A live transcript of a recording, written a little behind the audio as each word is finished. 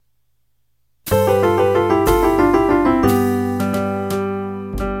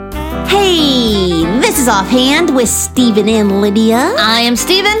is Offhand with Stephen and Lydia. I am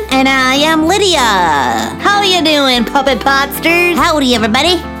Stephen. And I am Lydia. How you doing, Puppet Podsters? Howdy,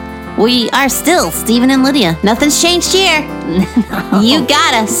 everybody. We are still Stephen and Lydia. Nothing's changed here. No. You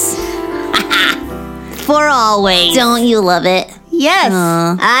got us. For always. Don't you love it? Yes,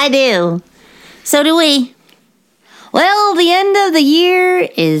 I do. So do we. Well, the end of the year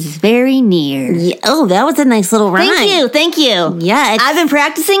is very near. Yeah. Oh, that was a nice little rhyme. Thank you. Yeah. I've been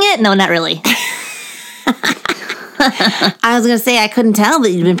practicing it. No, not really. I was going to say, I couldn't tell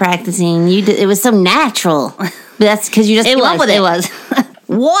that you'd been practicing. It was so natural. But that's because you just came up with it. It was.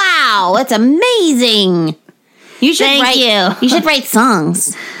 Wow, that's amazing. You should Thank you. You should write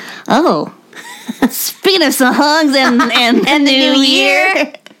songs. Oh. Speaking of songs and the new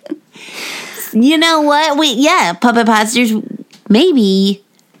year. You know what? Puppet Podsters, maybe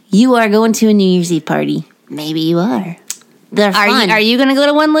you are going to a New Year's Eve party. Maybe you are. They're fun. Are you going to go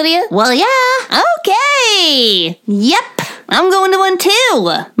to one, Lydia? Well, yeah. Okay. Yep. I'm going to one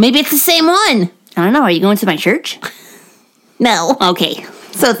too. Maybe it's the same one. I don't know. Are you going to my church? No. Okay.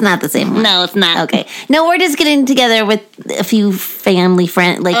 So it's not the same one. No, it's not. Okay. No, we're just getting together with a few family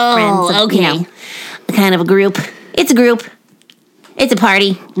friends. Okay. You know, kind of a group. It's a group. It's a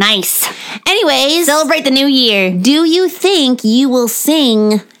party. Nice. Anyways. Celebrate the new year. Do you think you will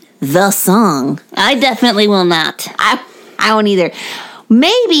sing the song? I definitely will not. I won't either.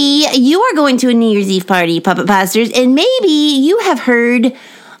 Maybe you are going to a New Year's Eve party, Puppet Posters, and maybe you have heard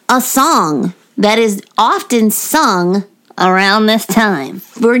a song that is often sung Around this time.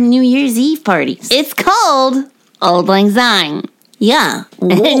 for New Year's Eve parties. It's called Auld Lang Syne. Yeah.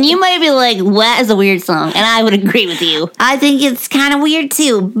 And you might be like, well, that is a weird song. And I would agree with you. I think it's kind of weird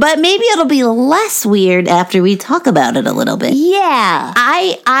too, but maybe it'll be less weird after we talk about it a little bit. Yeah.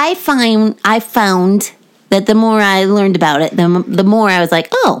 I found that the more I learned about it, the more I was like,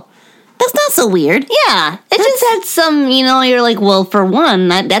 oh, that's not so weird. Yeah. It just had some, you're like, well, for one,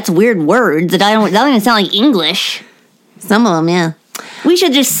 that's weird words. That don't even sound like English. Some of them, yeah. We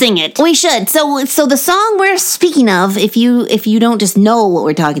should just sing it. We should. So the song we're speaking of, if you don't just know what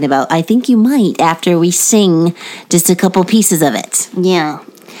we're talking about, I think you might after we sing just a couple pieces of it. Yeah.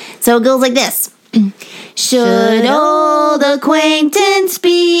 So it goes like this. Should old acquaintance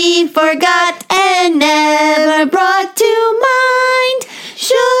be forgot and never brought to mind?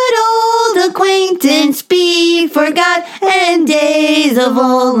 Should old acquaintance be forgot and days of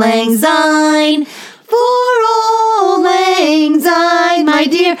Auld Lang Syne? For Auld Lang Syne, my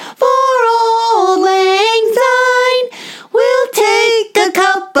dear, for Auld Lang Syne, we'll take a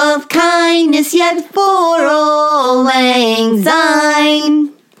cup of kindness yet for Auld Lang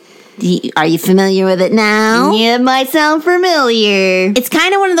Syne. Are you familiar with it now? Yeah, it might sound familiar. It's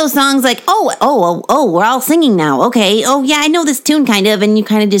kind of one of those songs like, oh, we're all singing now. Okay. Oh, yeah, I know this tune kind of. And you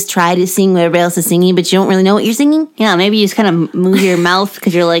kind of just try to sing what everybody else is singing, but you don't really know what you're singing. Yeah, maybe you just kind of move your mouth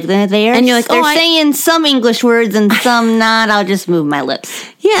because you're like, they're and you're like, they're saying some English words and some not. I'll just move my lips.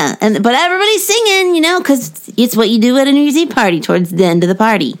 Yeah, but everybody's singing, because it's what you do at a New Year's Eve party towards the end of the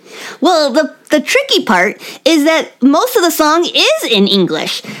party. Well, the tricky part is that most of the song is in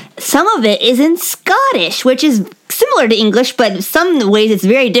English. Some of it is in Scottish, which is similar to English, but in some ways it's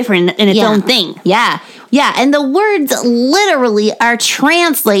very different in its own thing. Yeah, and the words literally are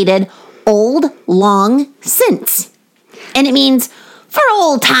translated old, long, since. And it means for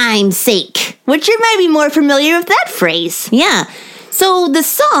old time's sake. Which you might be more familiar with that phrase. Yeah. So the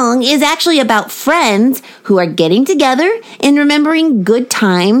song is actually about friends who are getting together and remembering good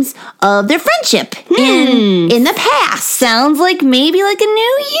times of their friendship in the past. Sounds like maybe like a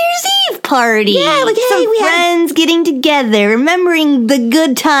New Year's Eve party. Yeah, like, hey, some friends getting together, remembering the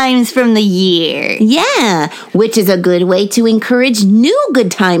good times from the year. Yeah, which is a good way to encourage new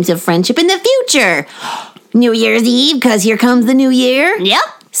good times of friendship in the future. New Year's Eve, because here comes the new year. Yep.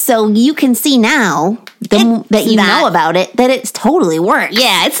 So you can see now that you know about it, that it's totally works.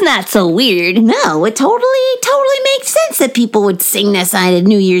 Yeah, it's not so weird. No, it totally makes sense that people would sing this at a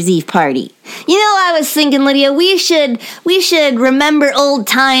New Year's Eve party. I was thinking, Lydia, we should remember old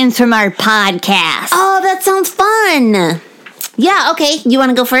times from our podcast. Oh, that sounds fun. Yeah, okay. You want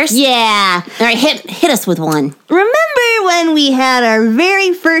to go first? Yeah. All right, hit us with one. Remember when we had our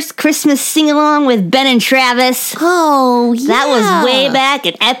very first Christmas sing-along with Ben and Travis? Oh, yeah. That was way back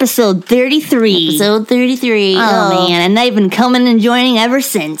at episode 33. Episode 33. Oh, man, and they've been coming and joining ever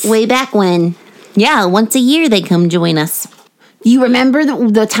since. Way back when. Yeah, once a year they come join us. You remember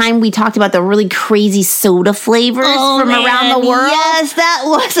the time we talked about the really crazy soda flavors from around the world? Yes, that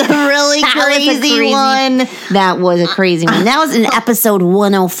was a really crazy one. That was a crazy one. That was in episode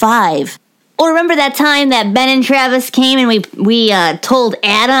 105. Or remember that time that Ben and Travis came and we told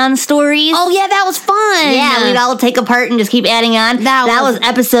add-on stories? Oh, yeah, that was fun. Yeah, we'd all take apart and just keep adding on. That was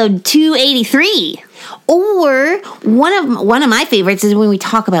episode 283. Or one of my favorites is when we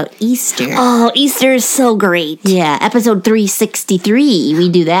talk about Easter. Oh, Easter is so great. Yeah, episode 363, we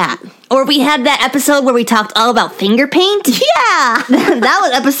do that. Or we had that episode where we talked all about finger paint. Yeah. That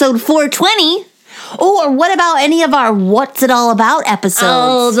was episode 420. Oh, or what about any of our What's It All About episodes?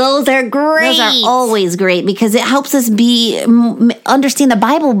 Oh, those are great. Those are always great because it helps us understand the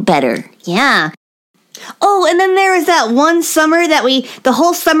Bible better. Yeah. Oh, and then there was that one summer the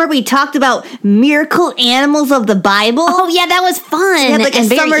whole summer we talked about miracle animals of the Bible. Oh, yeah, that was fun. We had like a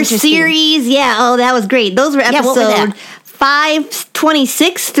summer series. Yeah, oh, that was great. Those were episode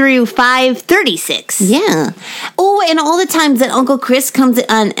 526 through 536. Yeah. Oh, and all the times that Uncle Chris comes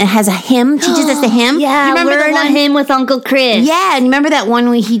on and has a hymn, teaches us a hymn. Yeah, you remember learn a hymn with Uncle Chris. Yeah, and remember that one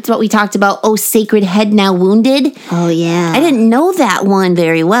what we talked about, Oh, Sacred Head Now Wounded? Oh, yeah. I didn't know that one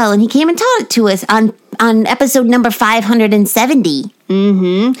very well, and he came and taught it to us on episode number 570.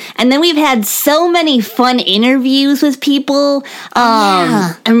 Mm-hmm. And then we've had so many fun interviews with people.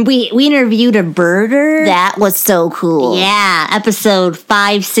 And we interviewed a birder. That was so cool. Yeah, episode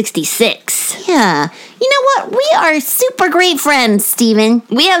 566. Yeah. You know what? We are super great friends, Stephen.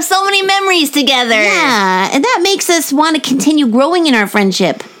 We have so many memories together. Yeah, and that makes us want to continue growing in our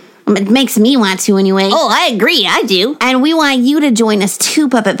friendship. It makes me want to anyway. Oh, I agree. I do. And we want you to join us too,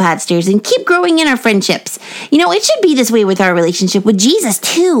 Puppet Podsters, and keep growing in our friendships. You know, it should be this way with our relationship with Jesus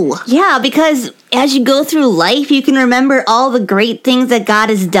too. Yeah, because as you go through life, you can remember all the great things that God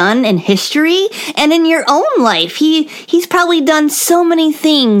has done in history and in your own life. He's probably done so many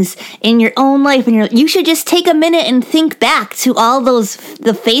things in your own life, and you should just take a minute and think back to all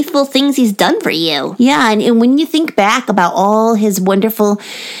the faithful things He's done for you. Yeah, and when you think back about all His wonderful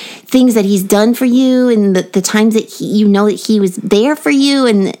things that He's done for you, and the times that you know that He was there for you,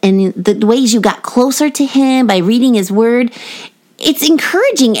 and the ways you got closer to Him by reading His Word, it's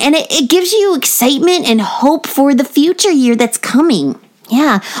encouraging, and it gives you excitement and hope for the future year that's coming.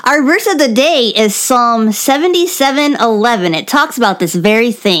 Yeah, our verse of the day is Psalm 77:11. It talks about this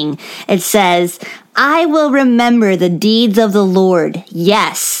very thing. It says, I will remember the deeds of the Lord.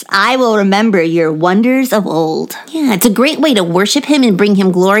 Yes, I will remember your wonders of old. Yeah, it's a great way to worship Him and bring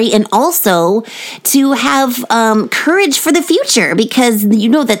Him glory, and also to have courage for the future, because you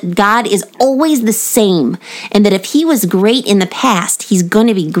know that God is always the same, and that if He was great in the past, He's going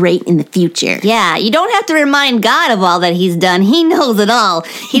to be great in the future. Yeah, you don't have to remind God of all that He's done. He knows it all.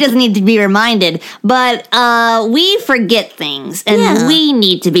 He doesn't need to be reminded. But we forget things, and we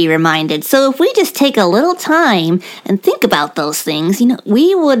need to be reminded. So if we just take a little time and think about those things,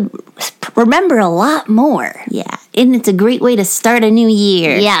 we would remember a lot more. Yeah, and it's a great way to start a new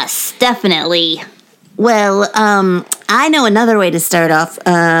year. Yes, definitely. Well, I know another way to start off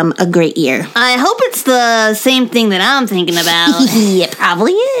a great year. I hope it's the same thing that I'm thinking about. It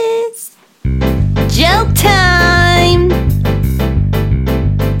probably is. Joke time!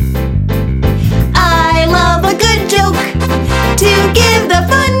 I love a good joke to give the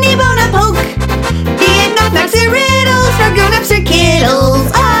funny bone a poke. Be it knock-knocks or riddles for grown-ups or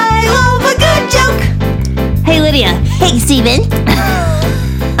kiddles. I love a good joke. Hey, Lydia. Hey, Stephen.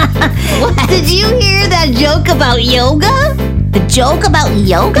 What? Did you hear that joke about yoga? The joke about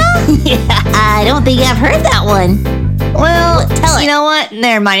yoga? Yeah. I don't think I've heard that one. Well, tell it. You know what?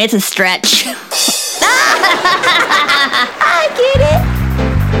 Never mind. It's a stretch. I get it.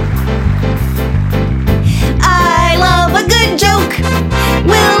 I love a good joke.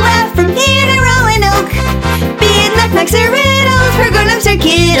 We'll laugh from here to Rolling Oak. Be it knock-knocks or riddles for grown-ups or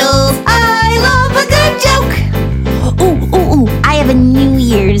kiddles. I love a good joke. Ooh, I have a New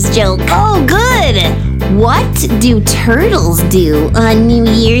Year's joke. Oh, good. What do turtles do on New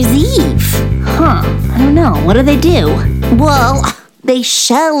Year's Eve? Huh, I don't know. What do they do? Well, they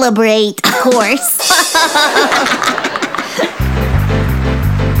celebrate, of course.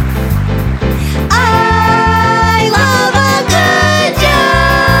 I love a good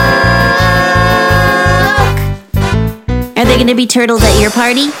joke. Are they going to be turtles at your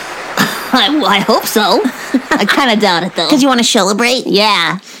party? I hope so. I kind of doubt it, though. Because you want to celebrate?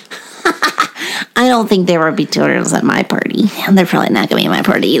 Yeah. I don't think there will be turtles at my party. And they're probably not going to be at my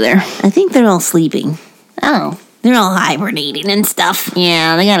party either. I think they're all sleeping. Oh. They're all hibernating and stuff.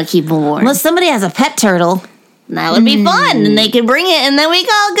 Yeah, they got to keep them warm. Well, somebody has a pet turtle. That would be fun. And they could bring it, and then we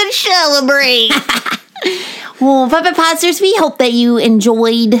all could celebrate. Well, Puppet Podsters, we hope that you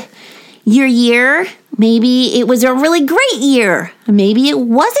enjoyed your year. Maybe it was a really great year. Maybe it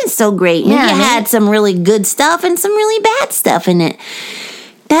wasn't so great. Maybe it had some really good stuff and some really bad stuff in it.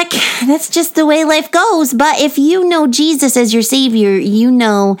 that's just the way life goes. But if you know Jesus as your Savior, you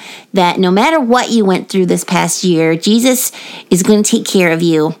know that no matter what you went through this past year, Jesus is going to take care of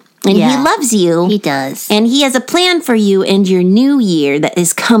you. And He loves you. He does. And He has a plan for you and your new year that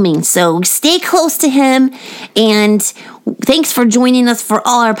is coming. So stay close to Him. And thanks for joining us for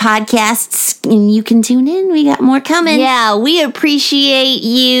all our podcasts. And you can tune in. We got more coming. Yeah, we appreciate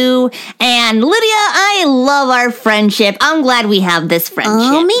you. And Lydia, I love our friendship. I'm glad we have this friendship.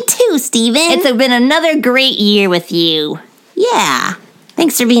 Oh, me too, Stephen. It's been another great year with you. Yeah.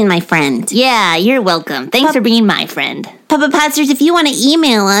 Thanks for being my friend. Yeah, you're welcome. Thanks for being my friend. Papa Podsters, if you want to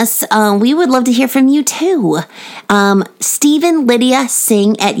email us, we would love to hear from you too. Stephen Lydia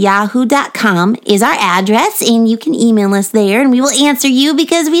Sing at yahoo.com is our address, and you can email us there, and we will answer you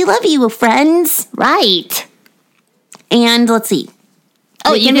because we love you, friends. Right. And let's see.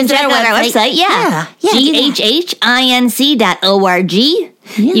 Oh, you can check out our website. Yeah. GHHINC.org.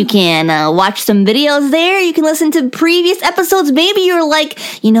 Yeah. You can watch some videos there. You can listen to previous episodes. Maybe you're like,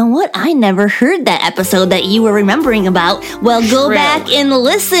 you know what? I never heard that episode that you were remembering about. Well, go back and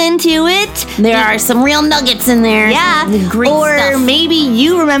listen to it. There are some real nuggets in there. Yeah. Great or stuff. Maybe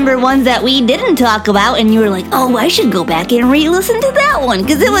you remember ones that we didn't talk about and you were like, oh, I should go back and re-listen to that one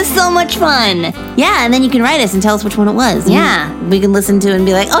because it was so much fun. Yeah, and then you can write us and tell us which one it was. Yeah. We can listen to it and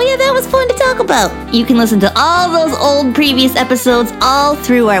be like, oh yeah, that was fun to talk about. You can listen to all those old previous episodes all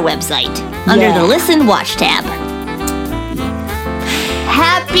through our website under the Listen Watch tab.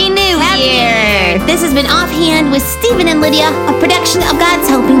 Happy New Year! This has been Offhand with Stephen and Lydia, a production of God's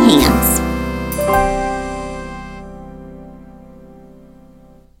Helping Hands.